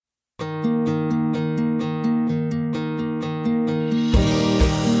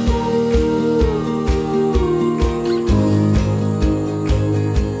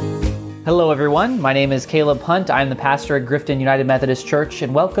My name is Caleb Hunt. I'm the pastor at Grifton United Methodist Church,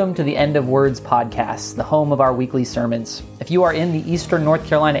 and welcome to the End of Words podcast, the home of our weekly sermons. If you are in the eastern North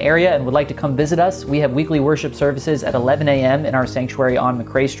Carolina area and would like to come visit us, we have weekly worship services at 11 a.m. in our sanctuary on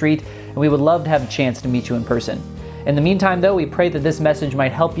McCrae Street, and we would love to have a chance to meet you in person. In the meantime, though, we pray that this message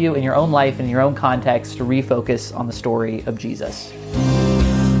might help you in your own life and in your own context to refocus on the story of Jesus.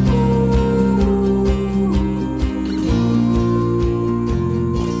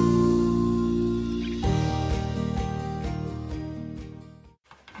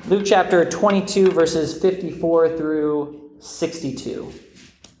 Luke chapter 22, verses 54 through 62.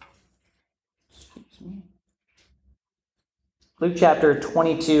 Luke chapter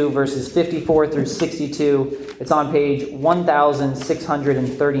 22, verses 54 through 62. It's on page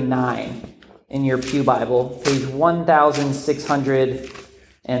 1639 in your Pew Bible. Page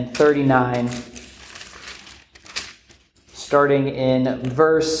 1639, starting in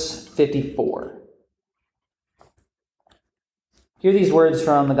verse 54. Hear these words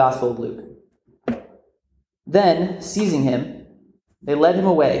from the Gospel of Luke. Then, seizing him, they led him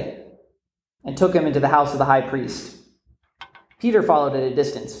away and took him into the house of the high priest. Peter followed at a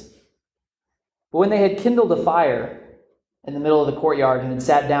distance. But when they had kindled a fire in the middle of the courtyard and had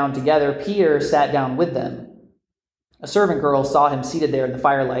sat down together, Peter sat down with them. A servant girl saw him seated there in the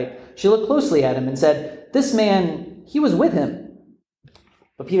firelight. She looked closely at him and said, "This man, he was with him."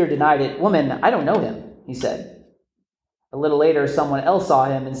 But Peter denied it. "Woman, I don't know him," he said. A little later, someone else saw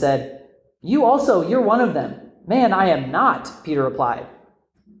him and said, You're one of them." "Man, I am not," Peter replied.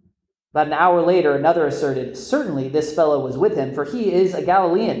 About an hour later, another asserted, "Certainly this fellow was with him, for he is a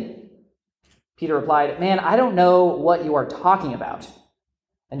Galilean." Peter replied, "Man, I don't know what you are talking about."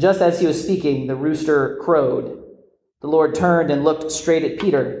 And just as he was speaking, the rooster crowed. The Lord turned and looked straight at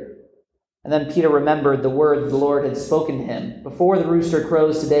Peter. And then Peter remembered the word the Lord had spoken to him. "Before the rooster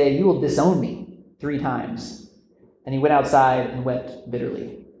crows today, you will disown me 3 times. And he went outside and wept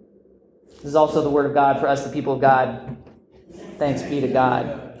bitterly. This is also the word of God for us, the people of God. Thanks be to God.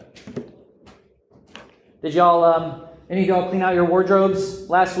 Did any of y'all clean out your wardrobes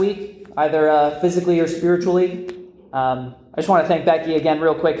last week, either physically or spiritually? I just want to thank Becky again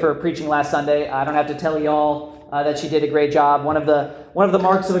real quick for preaching last Sunday. I don't have to tell y'all that she did a great job. One of the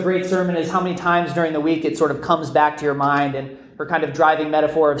marks of a great sermon is how many times during the week it sort of comes back to your mind, and her kind of driving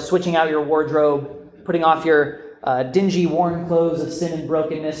metaphor of switching out your wardrobe, putting off your dingy, worn clothes of sin and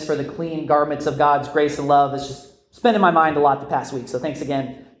brokenness for the clean garments of God's grace and love. It's just been in my mind a lot the past week, so thanks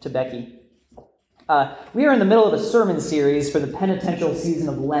again to Becky. We are in the middle of a sermon series for the penitential season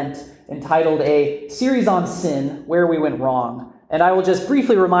of Lent entitled A Series on Sin, Where We Went Wrong. And I will just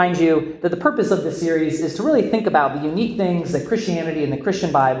briefly remind you that the purpose of this series is to really think about the unique things that Christianity and the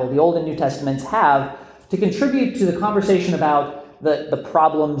Christian Bible, the Old and New Testaments, have to contribute to the conversation about the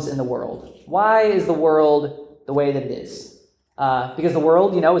problems in the world. Why is the world the way that it is? Because the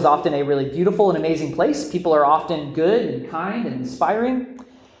world, is often a really beautiful and amazing place. People are often good and kind and inspiring.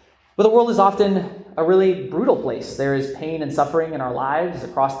 But the world is often a really brutal place. There is pain and suffering in our lives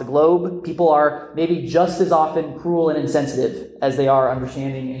across the globe. People are maybe just as often cruel and insensitive as they are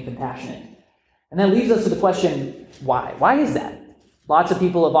understanding and compassionate. And that leads us to the question, why? Why is that? Lots of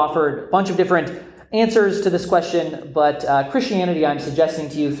people have offered a bunch of different answers to this question, but Christianity, I'm suggesting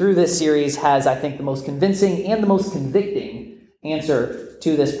to you through this series, has, I think, the most convincing and the most convicting answer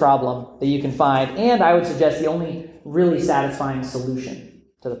to this problem that you can find, and I would suggest the only really satisfying solution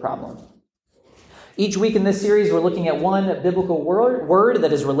to the problem. Each week in this series, we're looking at one biblical word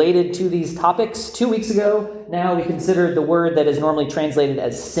that is related to these topics. 2 weeks ago, now we considered the word that is normally translated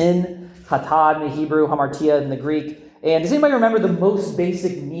as sin, hatad in the Hebrew, hamartia in the Greek. And does anybody remember the most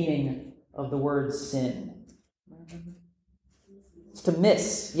basic meaning of the word sin? It's to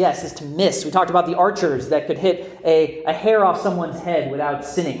miss. Yes, it's to miss. We talked about the archers that could hit a hair off someone's head without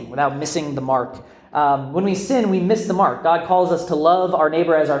sinning, without missing the mark. When we sin, we miss the mark. God calls us to love our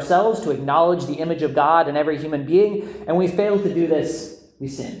neighbor as ourselves, to acknowledge the image of God in every human being, and we fail to do this, we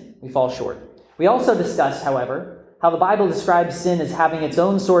sin. We fall short. We also discussed, however, how the Bible describes sin as having its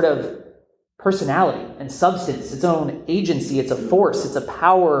own sort of personality and substance, its own agency. It's a force. It's a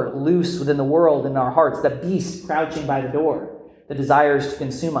power loose within the world and in our hearts, the beast crouching by the door that desires to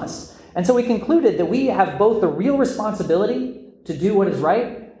consume us. And so we concluded that we have both the real responsibility to do what is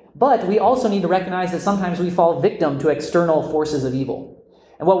right, but we also need to recognize that sometimes we fall victim to external forces of evil.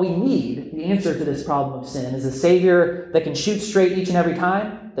 And what we need, the answer to this problem of sin, is a Savior that can shoot straight each and every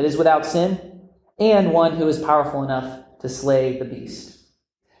time, that is without sin, and one who is powerful enough to slay the beast.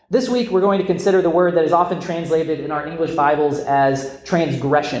 This week, we're going to consider the word that is often translated in our English Bibles as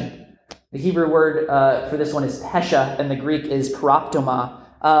transgression. The Hebrew word for this one is pesha, and the Greek is paraptoma.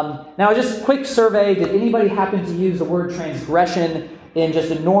 Now, just a quick survey. Did anybody happen to use the word transgression in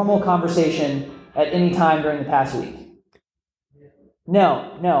just a normal conversation at any time during the past week?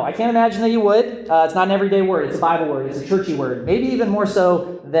 No. I can't imagine that you would. It's not an everyday word. It's a Bible word. It's a churchy word. Maybe even more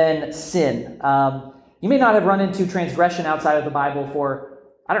so than sin. You may not have run into transgression outside of the Bible for,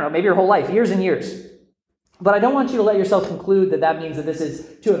 I don't know, maybe your whole life, years and years. But I don't want you to let yourself conclude that means that this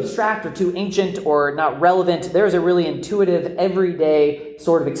is too abstract or too ancient or not relevant. There is a really intuitive, everyday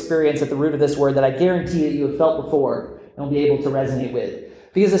sort of experience at the root of this word that I guarantee that you have felt before and will be able to resonate with.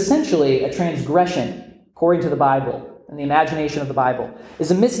 Because essentially, a transgression, according to the Bible, and the imagination of the Bible,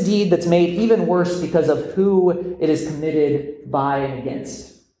 is a misdeed that's made even worse because of who it is committed by and against.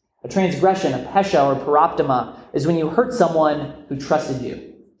 A transgression, a pesha or paroptoma, is when you hurt someone who trusted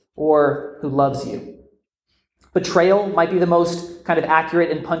you or who loves you. Betrayal might be the most kind of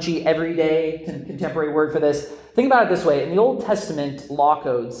accurate and punchy, everyday contemporary word for this. Think about it this way. In the Old Testament law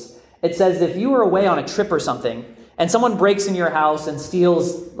codes, it says that if you were away on a trip or something, and someone breaks into your house and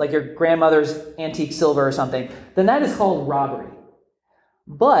steals like your grandmother's antique silver or something, then that is called robbery.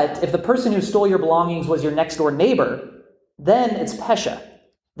 But if the person who stole your belongings was your next door neighbor, then it's pesha.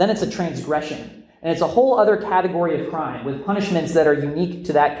 Then it's a transgression. And it's a whole other category of crime with punishments that are unique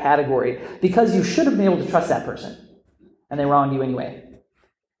to that category because you should have been able to trust that person. And they wronged you anyway.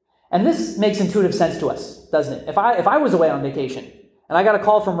 And this makes intuitive sense to us, doesn't it? If I was away on vacation and I got a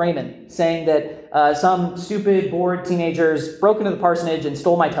call from Raymond saying that some stupid, bored teenagers broke into the parsonage and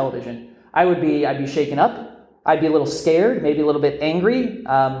stole my television, I'd be shaken up. I'd be a little scared, maybe a little bit angry,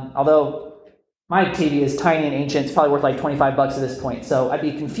 although my TV is tiny and ancient. It's probably worth like $25 at this point, so I'd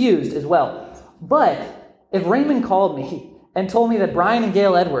be confused as well. But if Raymond called me and told me that Brian and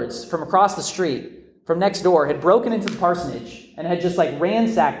Gail Edwards from across the street, from next door, had broken into the parsonage and had just like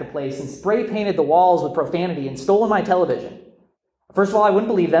ransacked the place and spray painted the walls with profanity and stolen my television, first of all, I wouldn't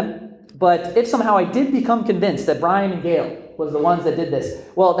believe them. But if somehow I did become convinced that Brian and Gail was the ones that did this,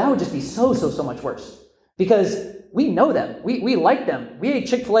 well, that would just be so much worse. Because we know them. We like them. We ate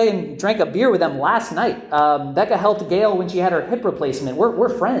Chick-fil-A and drank a beer with them last night. Becca helped Gail when she had her hip replacement.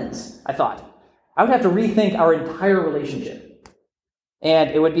 We're friends, I thought. I would have to rethink our entire relationship. And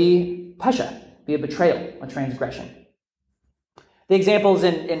it would be pesha, be a betrayal, a transgression. The examples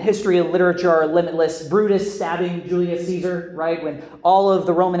in history and literature are limitless. Brutus stabbing Julius Caesar, right? When all of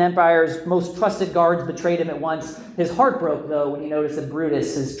the Roman Empire's most trusted guards betrayed him at once. His heart broke, though, when he noticed that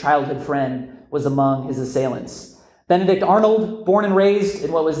Brutus, his childhood friend, was among his assailants. Benedict Arnold, born and raised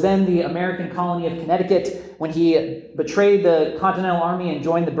in what was then the American colony of Connecticut, when he betrayed the Continental Army and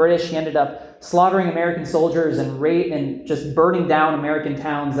joined the British, he ended up slaughtering American soldiers and just burning down American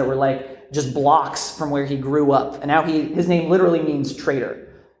towns that were like just blocks from where he grew up. And now his name literally means traitor.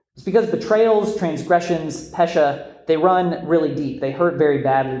 It's because betrayals, transgressions, pesha, they run really deep. They hurt very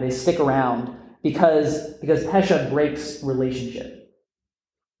badly. They stick around because pesha breaks relationship.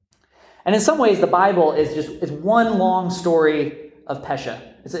 And in some ways, the Bible is one long story of pesha.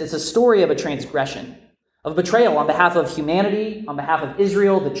 It's a story of a transgression, of betrayal on behalf of humanity, on behalf of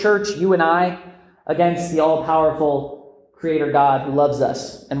Israel, the church, you and I, against the all-powerful Creator God who loves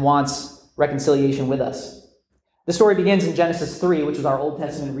us and wants reconciliation with us. The story begins in Genesis 3, which was our Old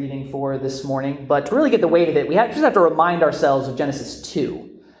Testament reading for this morning. But to really get the weight of it, we just have to remind ourselves of Genesis 2.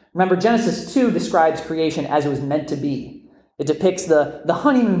 Remember, Genesis 2 describes creation as it was meant to be. It depicts the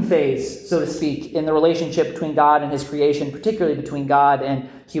honeymoon phase, so to speak, in the relationship between God and his creation, particularly between God and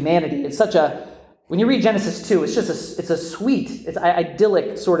humanity. It's when you read Genesis 2, it's a sweet, it's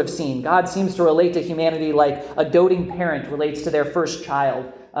idyllic sort of scene. God seems to relate to humanity like a doting parent relates to their first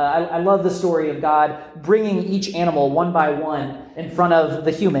child. I love the story of God bringing each animal one by one in front of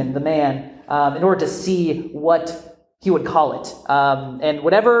the human, the man, in order to see what he would call it. And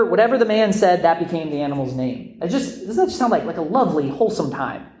whatever the man said, that became the animal's name. Doesn't that just sound like a lovely, wholesome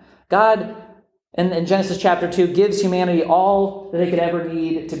time? God, in Genesis chapter 2, gives humanity all that they could ever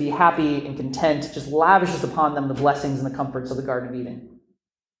need to be happy and content, just lavishes upon them the blessings and the comforts of the Garden of Eden.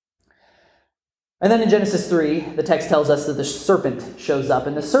 And then in Genesis 3, the text tells us that the serpent shows up,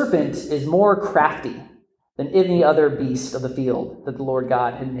 and the serpent is more crafty than any other beast of the field that the Lord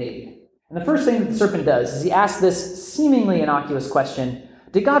God had made. And the first thing that the serpent does is he asks this seemingly innocuous question: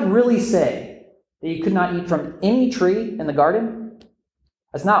 did God really say that you could not eat from any tree in the garden?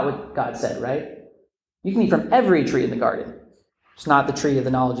 That's not what God said, right? You can eat from every tree in the garden. It's not the tree of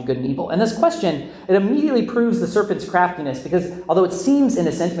the knowledge of good and evil. And this question, it immediately proves the serpent's craftiness because although it seems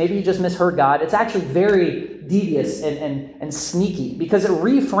innocent, maybe he just misheard God, it's actually very devious and sneaky because it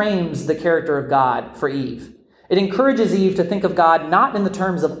reframes the character of God for Eve. It encourages Eve to think of God not in the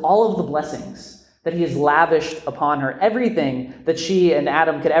terms of all of the blessings that he has lavished upon her everything that she and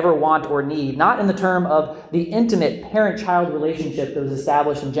Adam could ever want or need, not in the term of the intimate parent-child relationship that was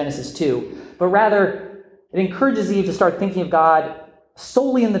established in Genesis 2, but rather it encourages Eve to start thinking of God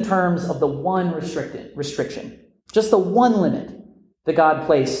solely in the terms of the one restriction, just the one limit that God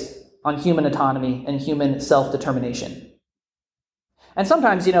placed on human autonomy and human self-determination. And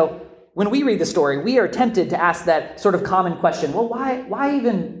sometimes, when we read the story, we are tempted to ask that sort of common question, well, why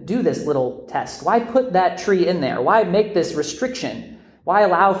even do this little test? Why put that tree in there? Why make this restriction? Why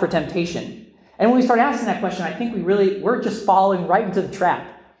allow for temptation? And when we start asking that question, I think we're just falling right into the trap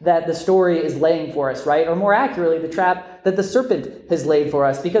that the story is laying for us, right? Or more accurately, the trap that the serpent has laid for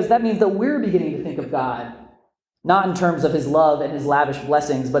us, because that means that we're beginning to think of God not in terms of his love and his lavish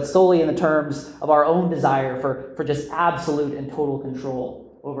blessings, but solely in the terms of our own desire for just absolute and total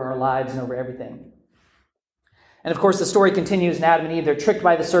control over our lives and over everything. And of course, the story continues in Adam and Eve. They're tricked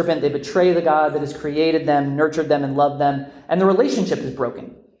by the serpent. They betray the God that has created them, nurtured them, and loved them. And the relationship is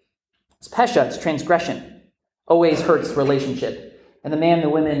broken. It's pesha, it's transgression. Always hurts relationship. And the man and the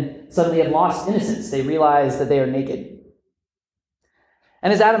women suddenly have lost innocence. They realize that they are naked.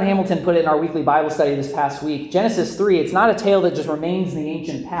 And as Adam Hamilton put it in our weekly Bible study this past week, Genesis 3, it's not a tale that just remains in the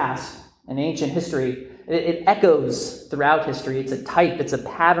ancient past and ancient history. It echoes throughout history. It's a type, it's a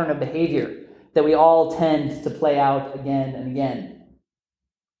pattern of behavior that we all tend to play out again and again.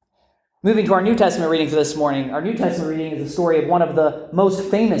 Moving to our New Testament reading for this morning, our New Testament reading is the story of one of the most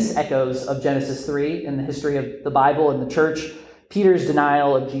famous echoes of Genesis 3 in the history of the Bible and the church, Peter's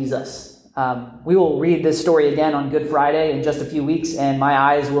denial of Jesus. We will read this story again on Good Friday in just a few weeks, and my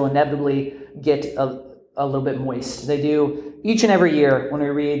eyes will inevitably get a little bit moist. They do each and every year when we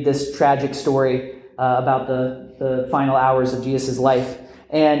read this tragic story about the final hours of Jesus' life.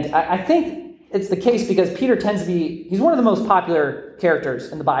 And I think it's the case because Peter tends to be, he's one of the most popular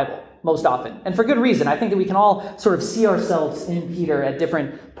characters in the Bible, most often. And for good reason. I think that we can all sort of see ourselves in Peter at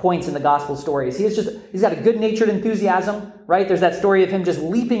different points in the gospel stories. He's got a good-natured enthusiasm, right? There's that story of him just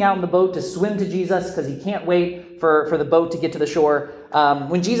leaping out in the boat to swim to Jesus because he can't wait for the boat to get to the shore.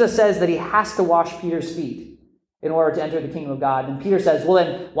 When Jesus says that he has to wash Peter's feet in order to enter the kingdom of God, and Peter says, well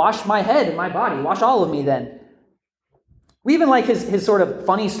then, wash my head and my body, wash all of me then. We even like his sort of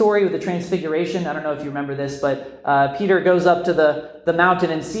funny story with the transfiguration. I don't know if you remember this, but Peter goes up to the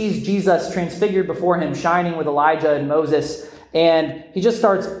mountain and sees Jesus transfigured before him, shining with Elijah and Moses, and he just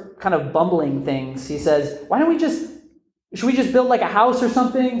starts kind of bumbling things. He says, should we just build like a house or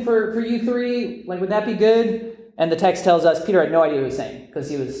something for you three? Like, would that be good? And the text tells us Peter had no idea what he was saying because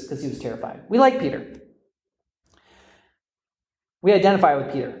he was terrified. We like Peter. We identify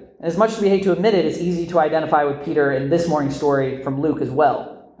with Peter. And as much as we hate to admit it, it's easy to identify with Peter in this morning's story from Luke as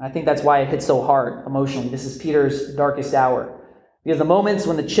well. And I think that's why it hits so hard emotionally. This is Peter's darkest hour. Because the moments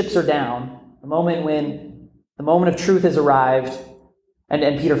when the chips are down, the moment when the moment of truth has arrived,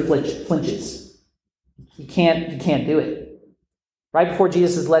 and Peter flinches. He can't do it. Right before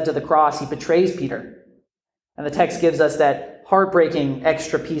Jesus is led to the cross, he betrays Peter. And the text gives us that heartbreaking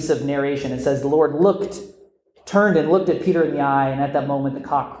extra piece of narration. It says, the Lord turned and looked at Peter in the eye, and at that moment the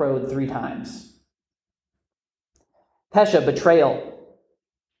cock crowed 3 times. Pesha, betrayal,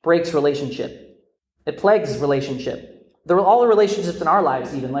 breaks relationship. It plagues relationship. All the relationships in our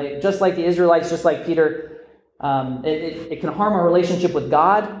lives even, just like the Israelites, just like Peter, it can harm our relationship with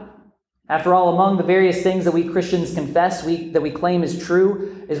God. After all, among the various things that we Christians confess, that we claim is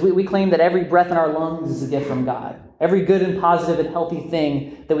true, is we claim that every breath in our lungs is a gift from God. Every good and positive and healthy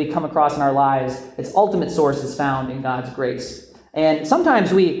thing that we come across in our lives, its ultimate source is found in God's grace. And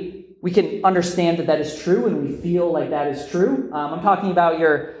sometimes we can understand that is true, and we feel like that is true. I'm talking about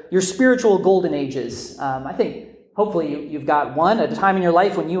your spiritual golden ages. I think hopefully you've got one at a time in your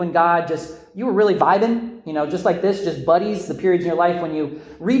life when you and God you were really vibing, just like this, just buddies, the periods in your life when you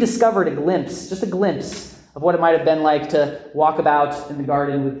rediscovered a glimpse of what it might have been like to walk about in the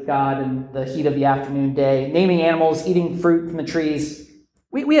garden with God in the heat of the afternoon day, naming animals, eating fruit from the trees.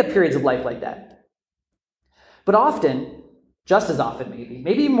 We have periods of life like that. But often, just as often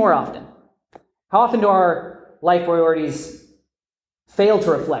maybe even more often, how often do our life priorities fail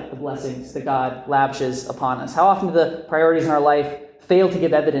to reflect the blessings that God lavishes upon us? How often do the priorities in our life fail to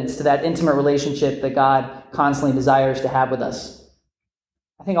give evidence to that intimate relationship that God constantly desires to have with us?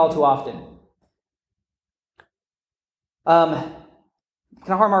 I think all too often. It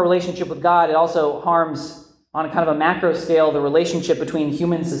can harm our relationship with God. It also harms, on a kind of a macro scale, the relationship between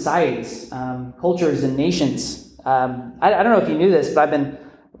human societies, cultures, and nations. I don't know if you knew this, but I've been,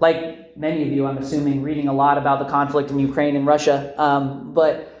 like many of you, I'm assuming, reading a lot about the conflict in Ukraine and Russia.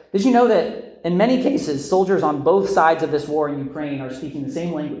 But did you know that in many cases, soldiers on both sides of this war in Ukraine are speaking the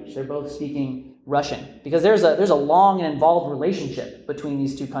same language? They're both speaking Russian, because there's a long and involved relationship between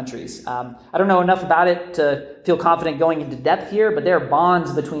these two countries. I don't know enough about it to feel confident going into depth here, but there are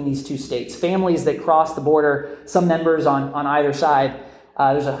bonds between these two states, families that cross the border, some members on either side.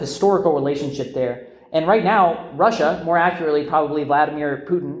 There's a historical relationship there. And right now, Russia, more accurately probably Vladimir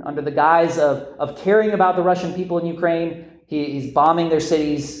Putin, under the guise of caring about the Russian people in Ukraine, he's bombing their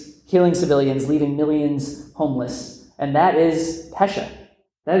cities, killing civilians, leaving millions homeless. And that is pesha.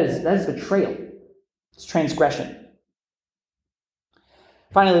 That is betrayal. It's transgression.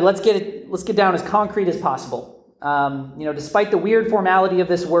 Finally, let's get down as concrete as possible. Despite the weird formality of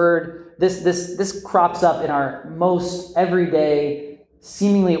this word, this crops up in our most everyday,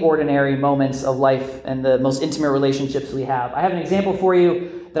 seemingly ordinary moments of life and the most intimate relationships we have. I have an example for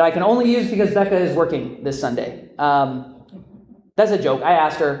you that I can only use because Becca is working this Sunday. That's a joke. I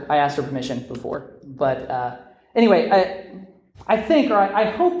asked her permission before, but anyway, I think, or I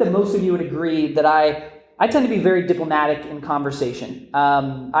hope that most of you would agree that I tend to be very diplomatic in conversation.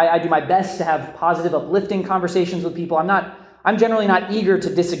 I do my best to have positive, uplifting conversations with people. I'm generally not eager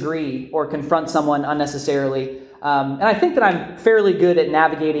to disagree or confront someone unnecessarily. And I think that I'm fairly good at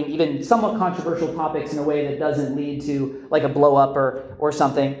navigating even somewhat controversial topics in a way that doesn't lead to like a blow up or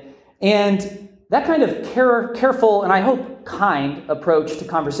something. And that kind of careful and I hope kind approach to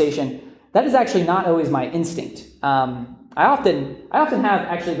conversation, that is actually not always my instinct. I often have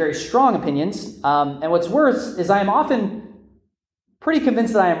actually very strong opinions, and what's worse is I am often pretty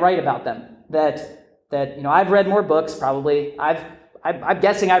convinced that I am right about them. That I've read more books probably. I'm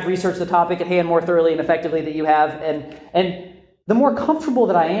guessing I've researched the topic at hand more thoroughly and effectively than you have, and the more comfortable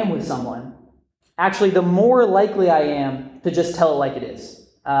that I am with someone, actually the more likely I am to just tell it like it is.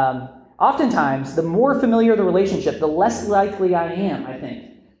 Oftentimes, the more familiar the relationship, the less likely I am, I think,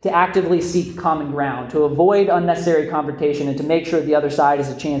 to actively seek common ground, to avoid unnecessary confrontation, and to make sure the other side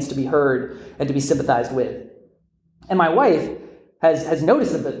has a chance to be heard and to be sympathized with. And my wife has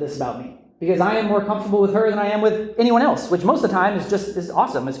noticed this about me, because I am more comfortable with her than I am with anyone else, which most of the time is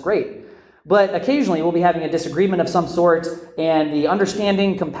awesome, it's great. But occasionally we'll be having a disagreement of some sort, and the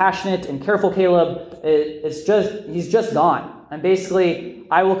understanding, compassionate, and careful Caleb he's just gone. And basically,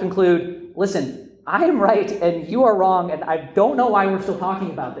 I will conclude, listen, I am right and you are wrong, and I don't know why we're still talking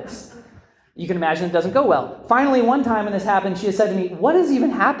about this. You can imagine it doesn't go well. Finally, one time when this happened, she has said to me, what is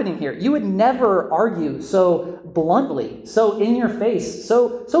even happening here? You would never argue so bluntly, so in your face,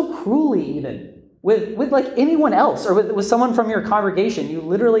 so cruelly even, with like anyone else or with someone from your congregation. You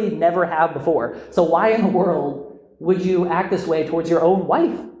literally never have before. So why in the world would you act this way towards your own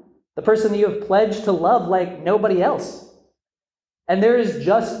wife, the person that you have pledged to love like nobody else? And there is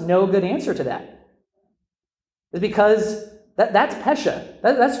just no good answer to that. It's because that's pesha.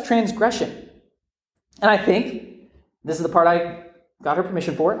 That's transgression. And I think, this is the part I got her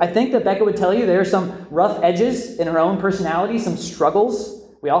permission for, I think that Becca would tell you there are some rough edges in her own personality, some struggles.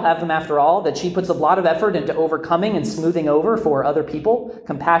 We all have them after all, that she puts a lot of effort into overcoming and smoothing over for other people,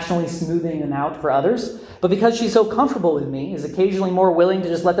 compassionately smoothing them out for others. But because she's so comfortable with me, is occasionally more willing to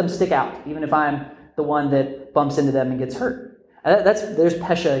just let them stick out, even if I'm the one that bumps into them and gets hurt. There's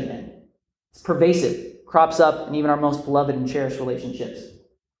pesha again. It's pervasive. Crops up in even our most beloved and cherished relationships.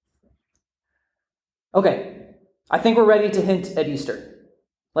 Okay, I think we're ready to hint at Easter.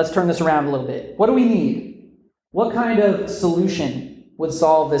 Let's turn this around a little bit. What do we need? What kind of solution would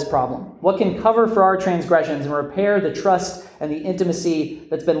solve this problem? What can cover for our transgressions and repair the trust and the intimacy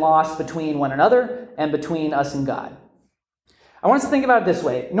that's been lost between one another and between us and God? I want us to think about it this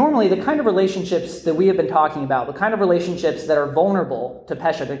way. Normally, the kind of relationships that we have been talking about, the kind of relationships that are vulnerable to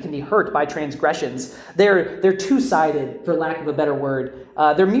pesha, that can be hurt by transgressions, they're two-sided, for lack of a better word.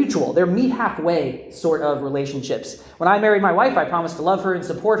 They're mutual. They're meet halfway sort of relationships. When I married my wife, I promised to love her and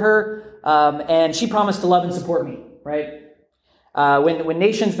support her, and she promised to love and support me, right? When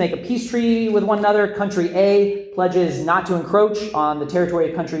nations make a peace treaty with one another, country A pledges not to encroach on the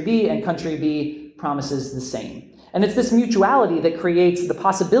territory of country B, and country B promises the same. And it's this mutuality that creates the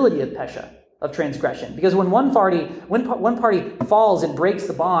possibility of pesha, of transgression. Because when one party falls and breaks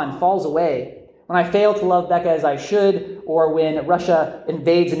the bond, falls away, when I fail to love Becca as I should, or when Russia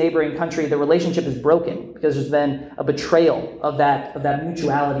invades a neighboring country, the relationship is broken because there's been a betrayal of that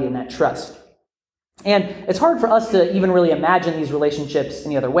mutuality and that trust. And it's hard for us to even really imagine these relationships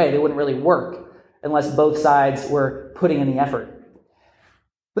any other way. They wouldn't really work unless both sides were putting in the effort.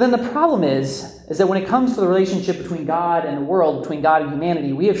 But then the problem is that when it comes to the relationship between God and the world, between God and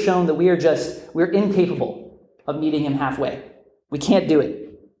humanity, we have shown that we're incapable of meeting him halfway. We can't do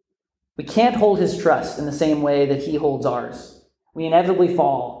it. We can't hold his trust in the same way that he holds ours. We inevitably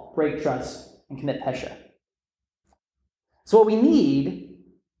fall, break trust, and commit pesha. So what we need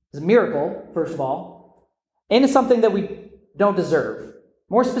It's a miracle, first of all, and it's something that we don't deserve.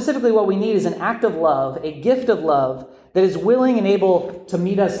 More specifically, what we need is an act of love, a gift of love that is willing and able to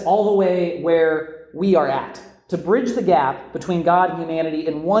meet us all the way where we are at, to bridge the gap between God and humanity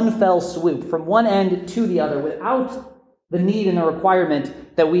in one fell swoop, from one end to the other, without the need and the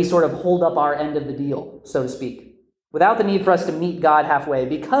requirement that we sort of hold up our end of the deal, so to speak, without the need for us to meet God halfway,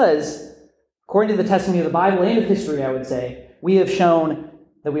 because, according to the testimony of the Bible and of history, I would say, we have shown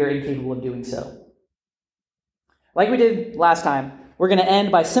that we are incapable of doing so. Like we did last time, we're going to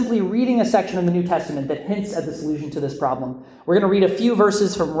end by simply reading a section of the New Testament that hints at the solution to this problem. We're going to read a few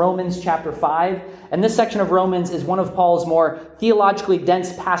verses from Romans chapter 5, and this section of Romans is one of Paul's more theologically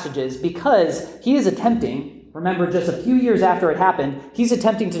dense passages because he is attempting, remember just a few years after it happened, he's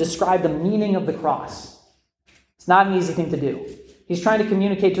attempting to describe the meaning of the cross. It's not an easy thing to do. He's trying to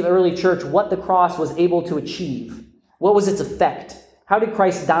communicate to the early church what the cross was able to achieve. What was its effect? How did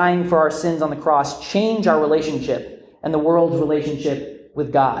Christ dying for our sins on the cross change our relationship and the world's relationship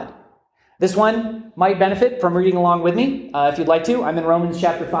with God? This one might benefit from reading along with me, if you'd like to. I'm in Romans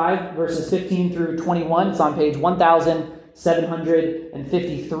chapter 5, verses 15 through 21. It's on page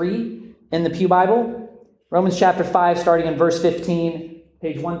 1753 in the Pew Bible. Romans chapter 5, starting in verse 15,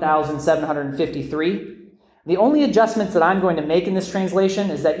 page 1753. The only adjustments that I'm going to make in this translation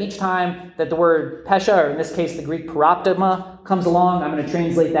is that each time that the word pesha, or in this case the Greek paraptoma, comes along, I'm going to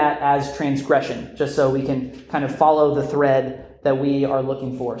translate that as transgression, just so we can kind of follow the thread that we are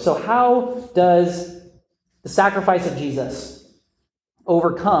looking for. So how does the sacrifice of Jesus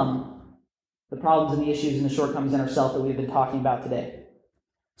overcome the problems and the issues and the shortcomings in ourselves that we've been talking about today?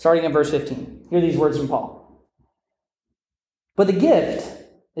 Starting in verse 15. Hear these words from Paul. But the gift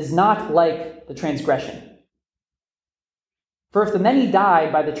is not like the transgression. For if the many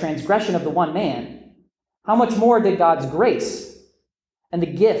died by the transgression of the one man, how much more did God's grace and the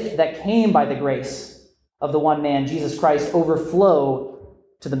gift that came by the grace of the one man, Jesus Christ, overflow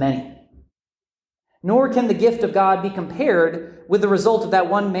to the many? Nor can the gift of God be compared with the result of that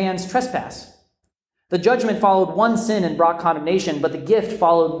one man's trespass. The judgment followed one sin and brought condemnation, but the gift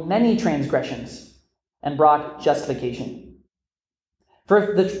followed many transgressions and brought justification.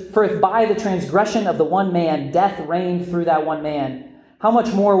 For if by the transgression of the one man death reigned through that one man, how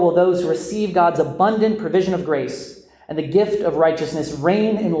much more will those who receive God's abundant provision of grace and the gift of righteousness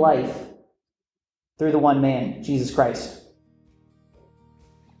reign in life through the one man, Jesus Christ?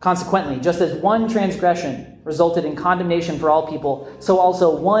 Consequently, just as one transgression resulted in condemnation for all people, so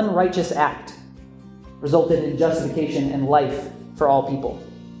also one righteous act resulted in justification and life for all people.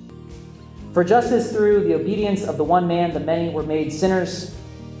 For just as through the obedience of the one man the many were made sinners,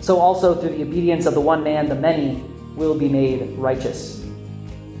 so also through the obedience of the one man the many will be made righteous.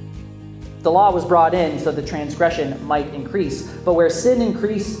 The law was brought in so that transgression might increase, but where sin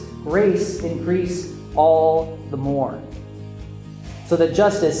increased, grace increased all the more. So that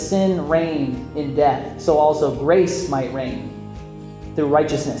just as sin reigned in death, so also grace might reign through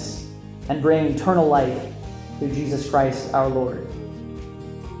righteousness and bring eternal life through Jesus Christ our Lord.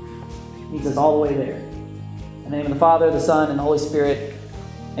 Leads us all the way there. In the name of the Father, the Son, and the Holy Spirit.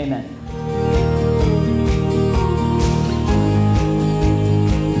 Amen.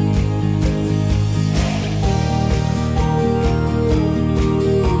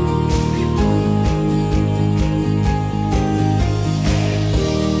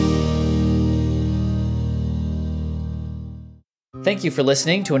 Thank you for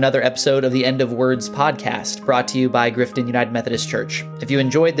listening to another episode of the End of Words podcast, brought to you by Grifton United Methodist Church. If you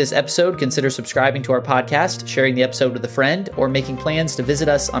enjoyed this episode, consider subscribing to our podcast, sharing the episode with a friend, or making plans to visit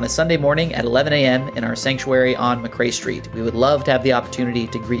us on a Sunday morning at 11 a.m. in our sanctuary on McCrae Street. We would love to have the opportunity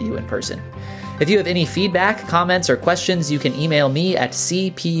to greet you in person. If you have any feedback, comments, or questions, you can email me at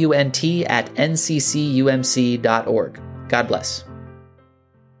cpunt@nccumc.org. God bless.